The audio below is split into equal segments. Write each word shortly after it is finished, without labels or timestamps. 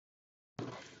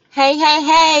Hey, hey,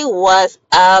 hey, what's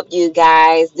up, you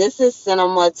guys? This is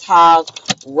Cinema Talk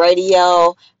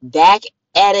Radio, back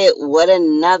at it with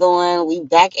another one. We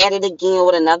back at it again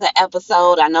with another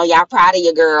episode. I know y'all proud of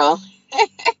your girl.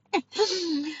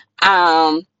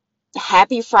 um,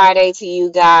 Happy Friday to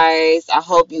you guys. I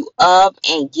hope you up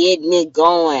and getting it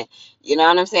going. You know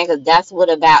what I'm saying? Because that's what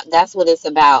it's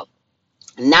about.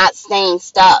 Not staying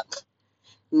stuck,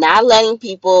 not letting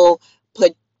people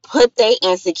put their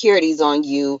insecurities on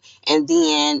you, and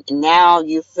then now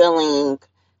you're feeling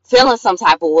some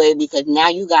type of way because now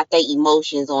you got their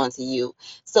emotions onto you.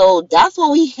 So that's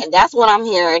what I'm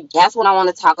here. That's what I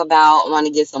want to talk about. I want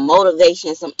to get some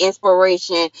motivation, some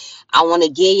inspiration. I want to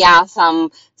give y'all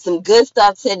some good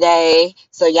stuff today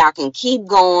so y'all can keep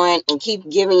going and keep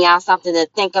giving y'all something to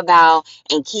think about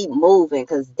and keep moving,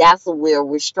 because that's where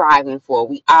we're striving for.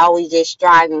 We always just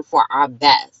striving for our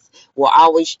best. We're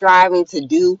always striving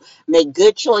to make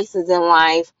good choices in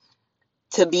life,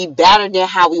 to be better than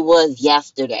how we was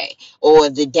yesterday or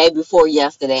the day before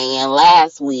yesterday and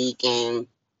last week, and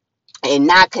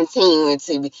not continuing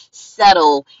to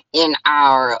settle in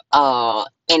our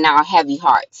heavy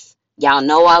hearts. Y'all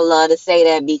know I love to say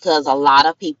that because a lot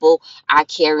of people are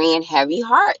carrying heavy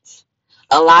hearts.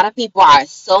 A lot of people are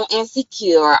so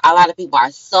insecure. A lot of people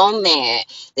are so mad.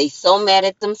 They so mad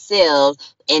at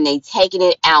themselves, and they taking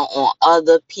it out on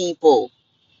other people.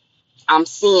 I'm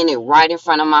seeing it right in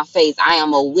front of my face. I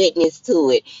am a witness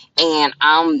to it, and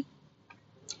I'm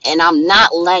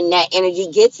not letting that energy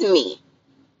get to me.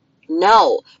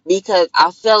 No, because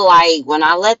I feel like when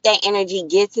I let that energy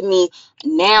get to me,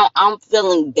 now I'm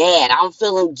feeling bad. I'm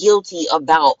feeling guilty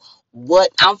about my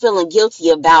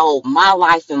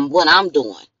life and what I'm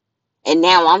doing. And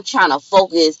now I'm trying to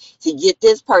focus to get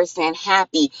this person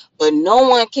happy, but no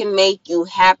one can make you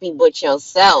happy but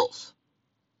yourself.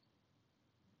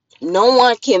 No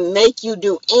one can make you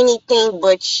do anything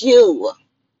but you.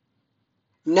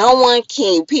 No one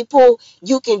can.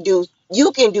 You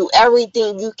can do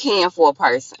everything you can for a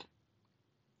person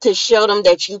to show them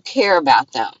that you care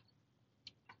about them.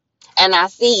 And I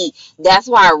see that's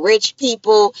why rich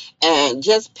people and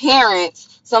just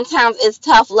parents, sometimes it's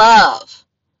tough love.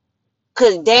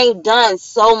 Because they've done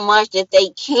so much that they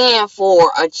can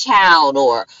for a child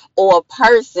or a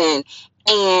person,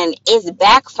 and it's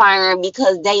backfiring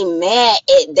because they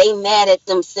mad at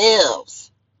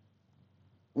themselves.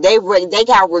 They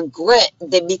got regret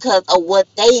that because of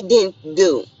what they didn't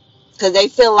do, because they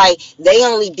feel like they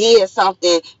only did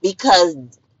something because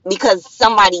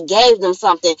somebody gave them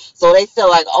something, so they feel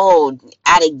like, oh,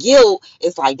 out of guilt,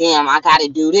 it's like, damn, I gotta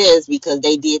do this because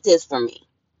they did this for me.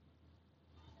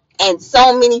 And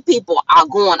so many people are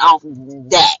going off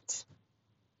that.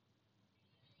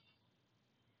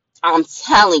 I'm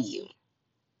telling you.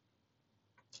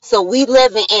 So we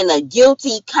living in a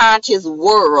guilty conscious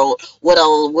world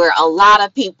where a lot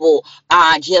of people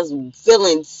are just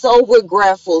feeling so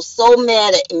regretful, so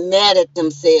mad at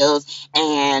themselves,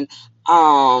 and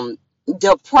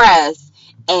depressed,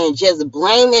 and just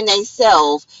blaming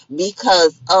themselves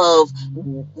because of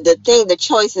the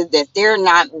choices that they're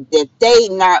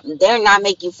not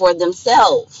making for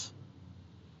themselves.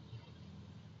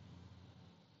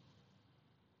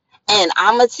 And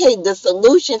I'm gonna tell you, the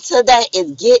solution to that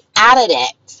is get out of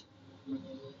that.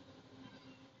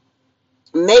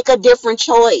 Make a different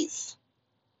choice.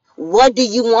 What do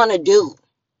you want to do?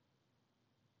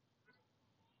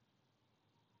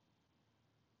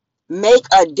 Make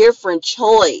a different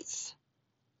choice.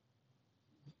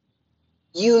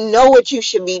 You know what you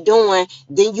should be doing,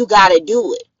 then you got to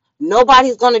do it.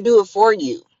 Nobody's going to do it for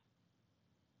you.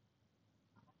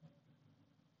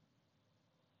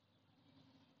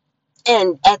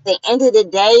 And at the end of the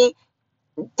day,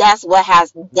 that's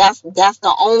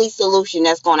the only solution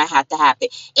that's going to have to happen.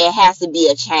 It has to be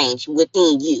a change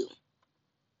within you.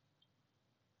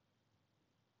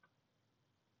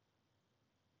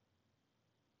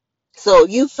 So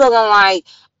you feeling like,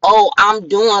 oh, I'm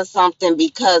doing something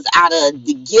because out of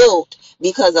the guilt,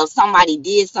 because of somebody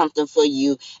did something for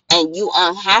you, and you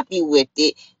unhappy with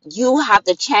it, you have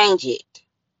to change it.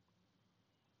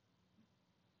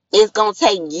 It's gonna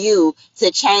take you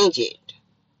to change it.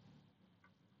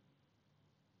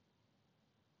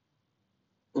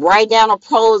 Write down the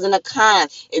pros and the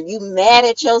cons. If you mad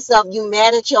at yourself, you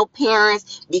mad at your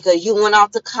parents because you went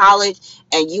off to college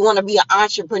and you want to be an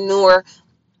entrepreneur,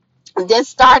 then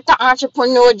start the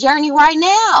entrepreneur journey right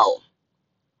now.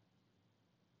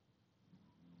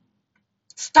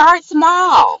 Start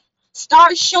small.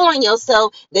 Start showing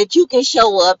yourself that you can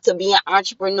show up to be an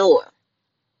entrepreneur.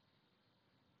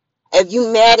 If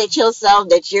you mad at yourself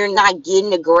that you're not getting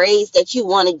the grades that you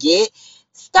want to get,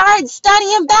 Start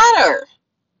studying better.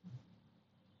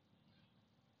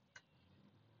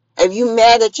 If you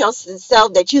mad at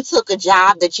yourself that you took a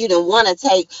job that you didn't want to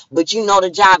take, but you know the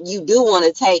job you do want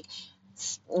to take,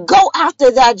 go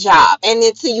after that job. And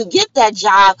until you get that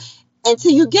job,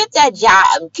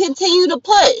 continue to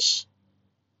push.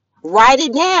 Write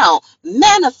it down.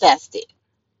 Manifest it.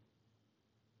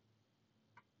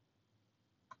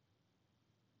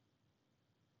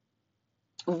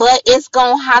 But it's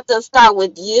gonna have to start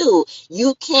with you.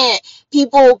 You can't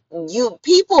people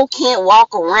can't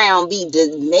walk around be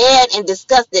mad and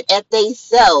disgusted at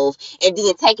themselves and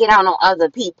then take it out on other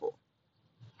people.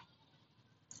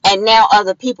 And now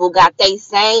other people got their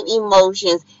same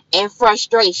emotions and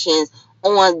frustrations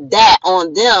on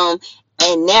them,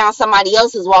 and now somebody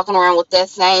else is walking around with that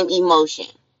same emotion.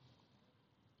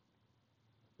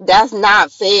 That's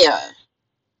not fair.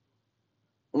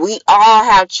 We all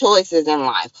have choices in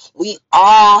life. We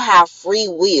all have free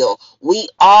will. We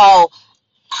all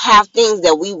have things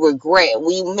that we regret.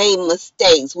 We made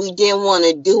mistakes. We didn't want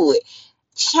to do it.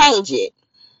 Change it.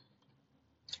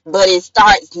 But it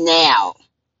starts now.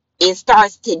 It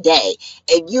starts today.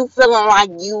 If you feeling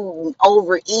like you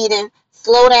overeating,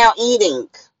 slow down eating.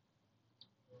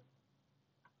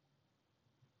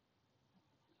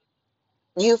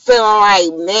 You feeling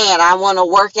like, man, I want to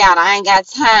work out. I ain't got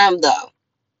time though.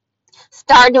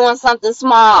 Start doing something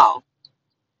small.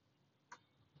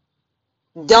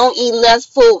 Don't eat less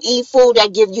food. Eat food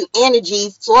that give you energy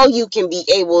so you can be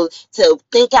able to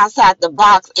think outside the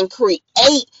box and create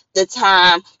the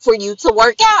time for you to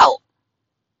work out.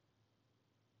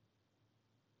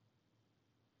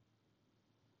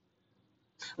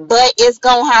 But it's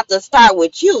going to have to start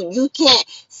with you. You can't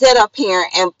sit up here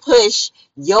and push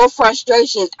your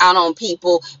frustrations out on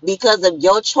people because of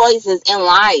your choices in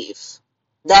life.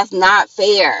 That's not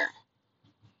fair.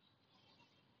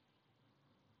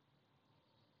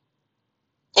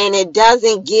 And it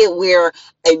doesn't get where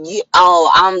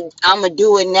I'm gonna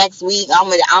do it next week. I'm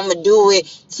gonna do it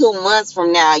 2 months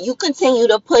from now. You continue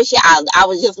to push it out. I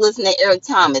was just listening to Eric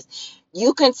Thomas.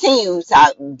 You continue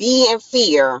to be in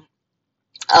fear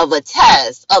of a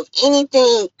test of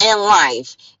anything in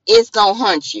life. It's gonna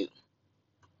hunt you.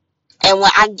 And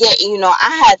when I get,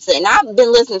 I had to, and I've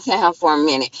been listening to him for a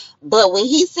minute. But when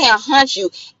he's saying hunt you,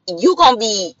 you gonna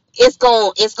be. It's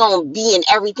gonna be in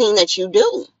everything that you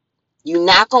do. You're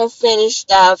not going to finish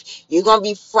stuff. You're going to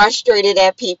be frustrated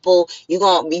at people. You're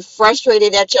going to be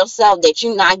frustrated at yourself that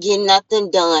you're not getting nothing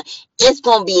done. It's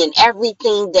going to be in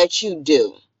everything that you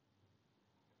do.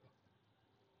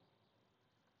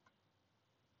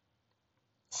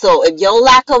 So if your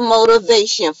lack of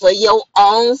motivation for your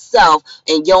own self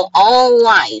and your own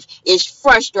life is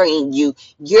frustrating you,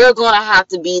 you're going to have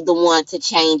to be the one to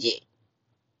change it.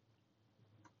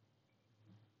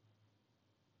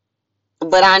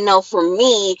 But I know for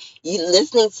me, you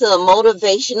listening to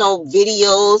motivational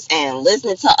videos and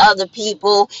listening to other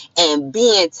people and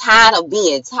being tired of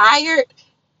being tired,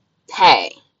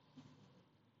 hey,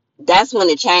 that's when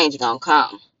the change gonna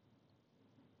come.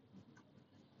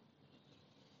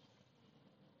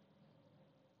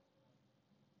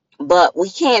 But we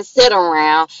can't sit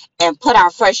around and put our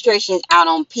frustrations out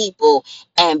on people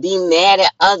and be mad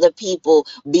at other people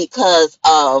because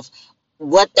of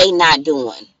what they not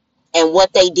doing and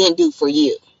what they didn't do for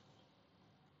you.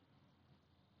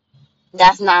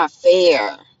 That's not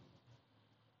fair.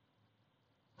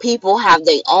 People have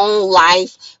their own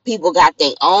life. People got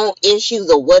their own issues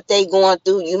of what they going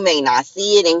through. You may not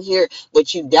see it and hear,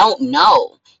 but you don't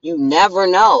know. You never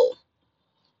know.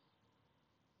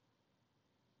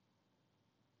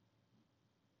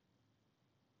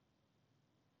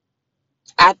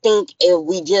 I think if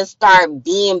we just start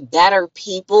being better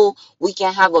people, we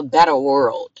can have a better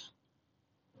world.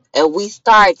 If we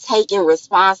start taking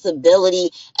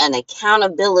responsibility and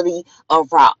accountability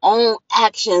of our own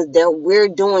actions that we're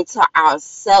doing to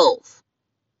ourselves,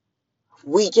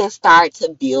 we can start to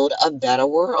build a better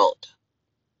world,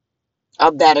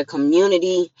 a better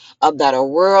community, a better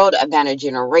world, a better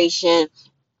generation.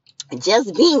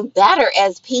 Just being better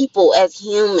as people, as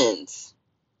humans,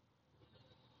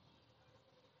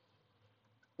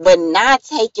 but not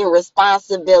taking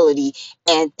responsibility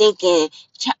and thinking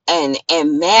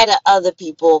and mad at other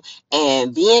people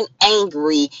and being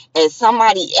angry at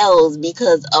somebody else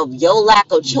because of your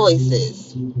lack of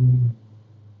choices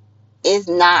is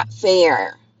not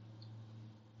fair.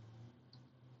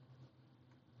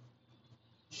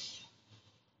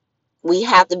 We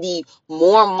have to be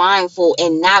more mindful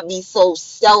and not be so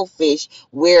selfish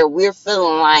where we're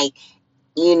feeling like,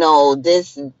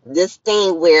 this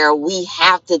thing where we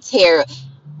have to tear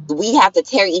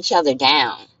each other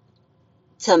down.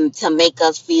 to make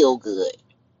us feel good.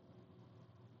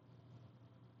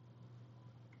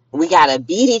 We gotta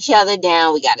beat each other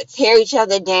down. We gotta tear each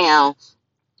other down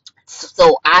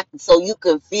so you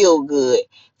can feel good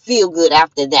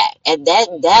after that. And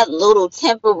that little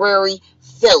temporary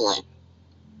feeling,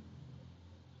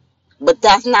 but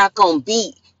that's not gonna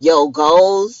beat your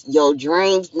goals, your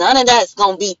dreams. None of that's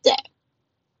gonna beat that.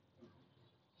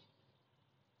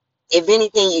 If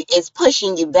anything, it's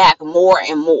pushing you back more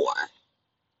and more.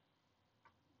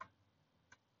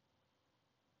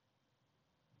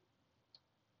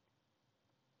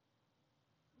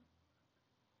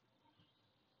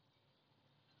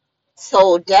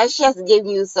 So that's just giving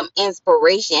you some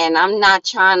inspiration. And I'm not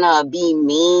trying to be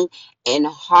mean and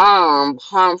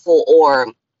harmful, or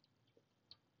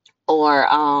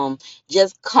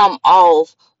just come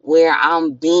off where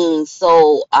I'm being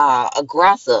so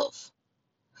aggressive.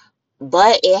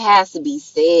 But it has to be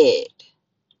said.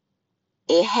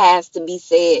 It has to be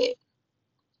said.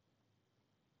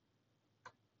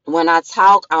 When I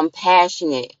talk, I'm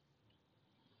passionate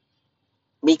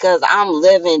because I'm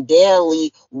living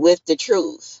daily with the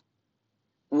truth,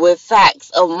 with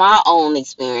facts of my own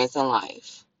experience in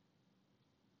life.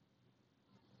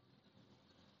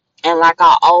 And like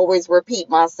I always repeat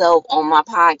myself on my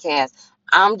podcast,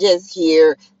 I'm just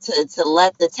here to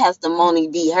let the testimony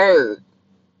be heard.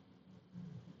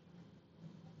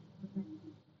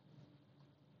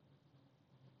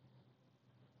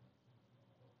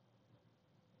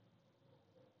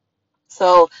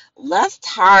 So let's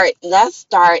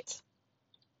start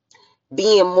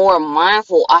being more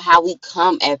mindful of how we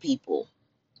come at people.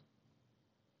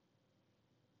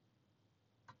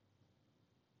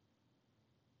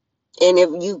 And if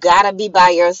you gotta be by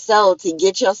yourself to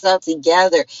get yourself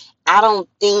together, I don't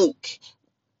think,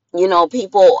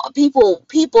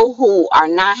 people who are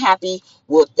not happy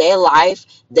with their life,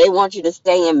 they want you to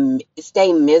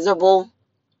stay miserable.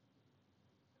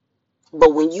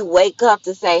 But when you wake up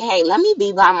to say, hey, let me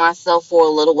be by myself for a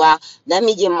little while, let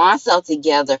me get myself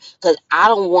together, because I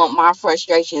don't want my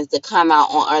frustrations to come out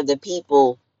on other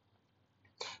people.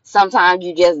 Sometimes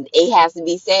it has to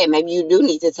be said. Maybe you do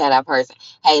need to tell that person,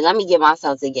 hey, let me get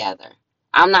myself together.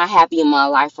 I'm not happy in my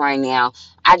life right now.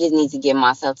 I just need to get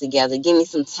myself together. Give me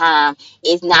some time.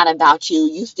 It's not about you.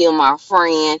 You still my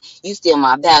friend. You still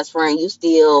my best friend. You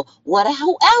still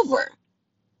whoever.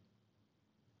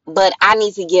 But I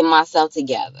need to get myself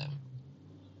together.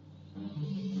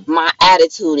 My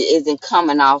attitude isn't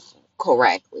coming off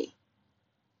correctly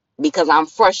because I'm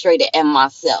frustrated at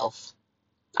myself.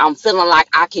 I'm feeling like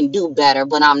I can do better,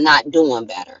 but I'm not doing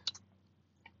better.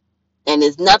 And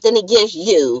it's nothing against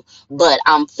you, but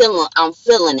I'm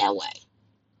feeling that way.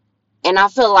 And I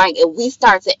feel like if we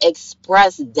start to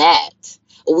express that,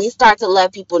 we start to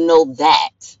let people know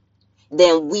that,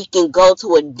 then we can go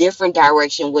to a different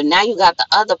direction where now you got the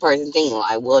other person thinking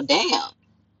like, well, damn,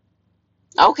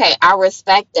 okay, I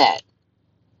respect that.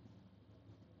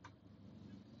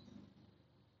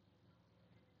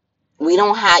 We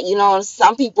don't have,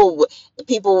 some people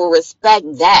will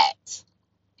respect that.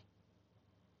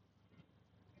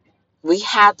 We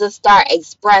have to start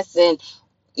expressing,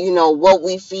 what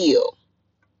we feel.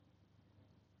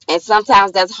 And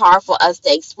sometimes that's hard for us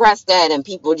to express that and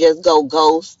people just go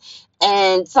ghost.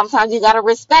 And sometimes you got to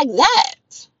respect that.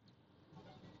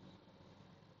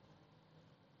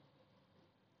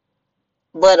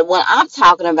 But what I'm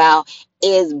talking about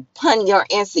is putting your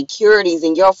insecurities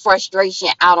and your frustration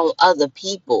out on other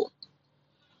people.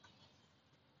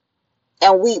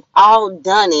 And we've all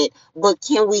done it, but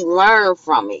can we learn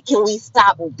from it? Can we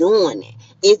stop doing it?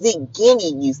 Is it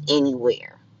getting you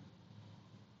anywhere?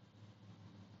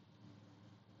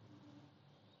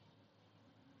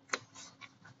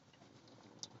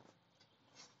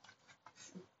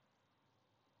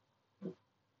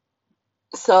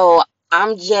 So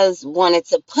I'm just wanted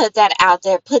to put that out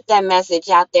there, put that message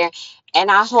out there, and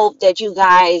I hope that you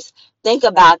guys think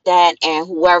about that, and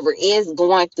whoever is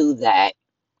going through that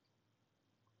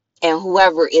and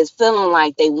whoever is feeling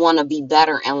like they want to be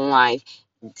better in life,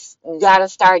 you got to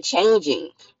start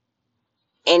changing,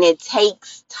 and it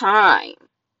takes time.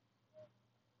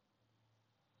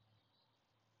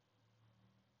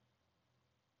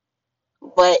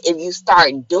 But if you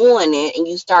start doing it and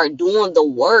you start doing the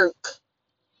work,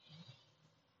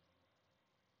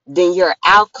 then your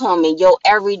outcome and your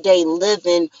everyday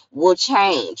living will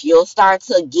change. You'll start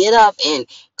to get up and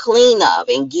clean up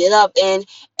and get up and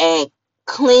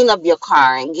clean up your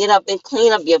car and get up and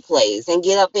clean up your place and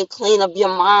get up and clean up your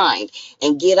mind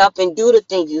and get up and do the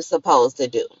things you're supposed to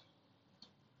do.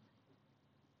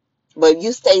 But if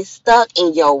you stay stuck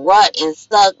in your rut and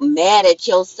stuck mad at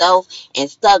yourself and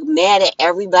stuck mad at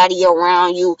everybody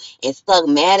around you and stuck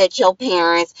mad at your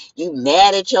parents, you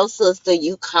mad at your sister,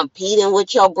 you competing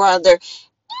with your brother,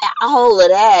 all of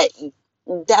that,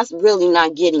 that's really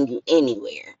not getting you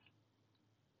anywhere.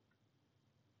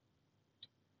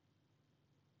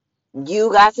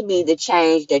 You got to be the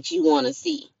change that you want to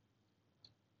see.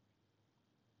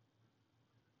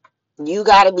 You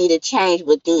got to be the change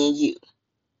within you.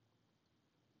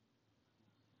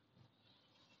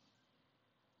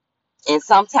 And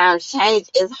sometimes change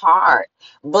is hard.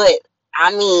 But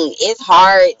I mean, it's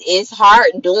hard. It's hard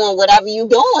doing whatever you're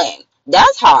doing.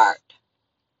 That's hard.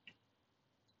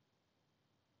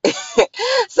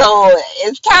 So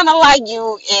it's kind of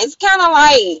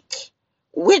like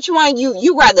which one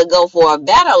you rather go for a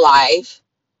better life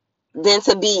than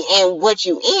to be in what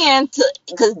you in to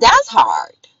because that's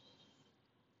hard.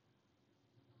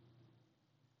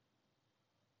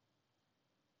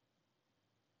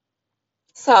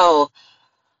 So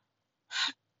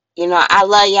I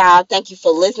love y'all. Thank you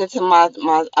for listening to my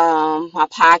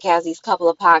podcast. These couple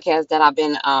of podcasts that I've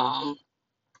been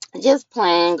just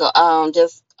playing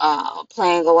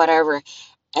playing or whatever.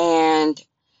 And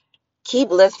keep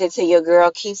listening to your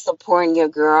girl. Keep supporting your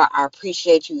girl. I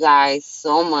appreciate you guys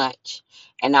so much,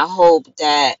 and I hope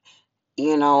that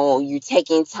you're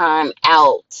taking time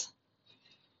out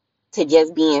to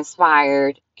just be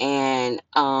inspired and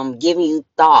giving you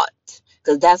thought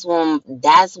because that's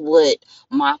what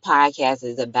my podcast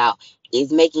is about,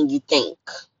 is making you think,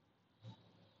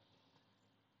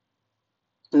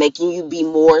 making you be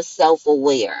more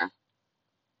self-aware,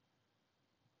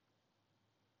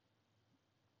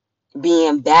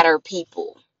 being better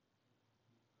people,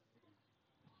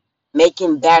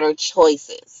 making better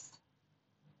choices.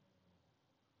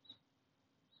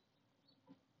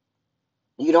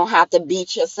 You don't have to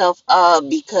beat yourself up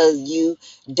because you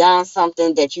done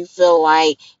something that you feel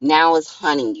like now is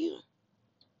hunting you,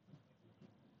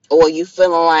 or you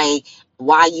feeling like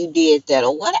why you did that,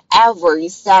 or whatever, you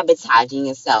sabotaging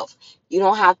yourself. You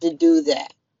don't have to do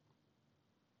that.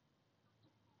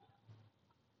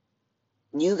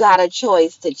 You got a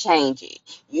choice to change it.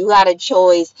 You got a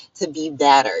choice to be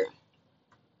better.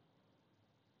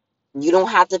 You don't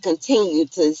have to continue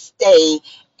to stay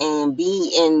and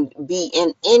be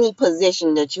in any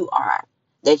position that you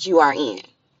are in.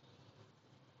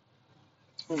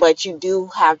 But you do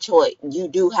have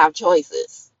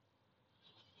choices.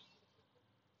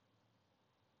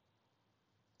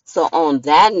 So on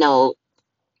that note,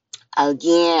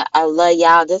 again, I love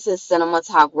y'all. This is Cinema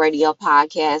Talk Radio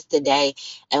Podcast today,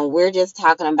 and we're just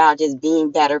talking about just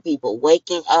being better people,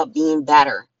 waking up, being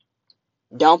better.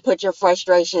 Don't put your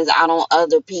frustrations out on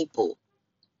other people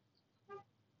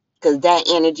because that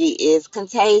energy is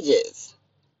contagious.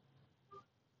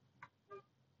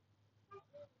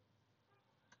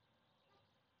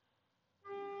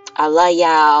 I love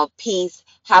y'all. Peace.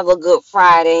 Have a good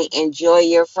Friday. Enjoy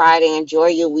your Friday. Enjoy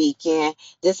your weekend.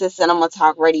 This is Cinema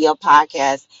Talk Radio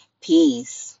Podcast.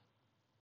 Peace.